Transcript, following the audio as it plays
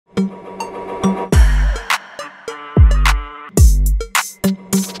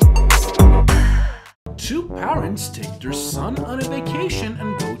parents take their son on a vacation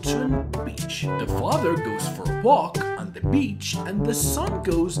and go to a beach. The father goes for a walk on the beach and the son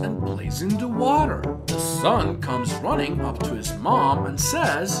goes and plays in the water. The son comes running up to his mom and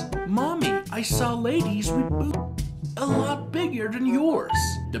says, "Mommy, I saw ladies with boobs a lot bigger than yours."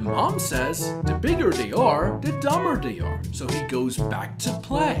 The mom says, "The bigger they are, the dumber they are." So he goes back to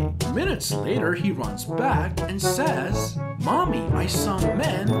play. Minutes later, he runs back and says, "Mommy, I saw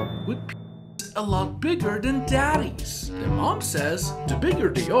men with a lot bigger than daddy's." The mom says, "The bigger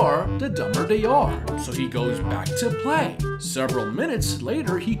they are, the dumber they are." So he goes back to play. Several minutes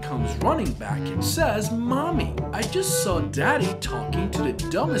later, he comes running back and says, "Mommy, I just saw daddy talking to the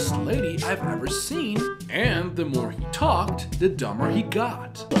dumbest lady I've ever seen." And the more he talked, the dumber he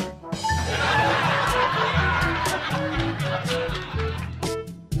got.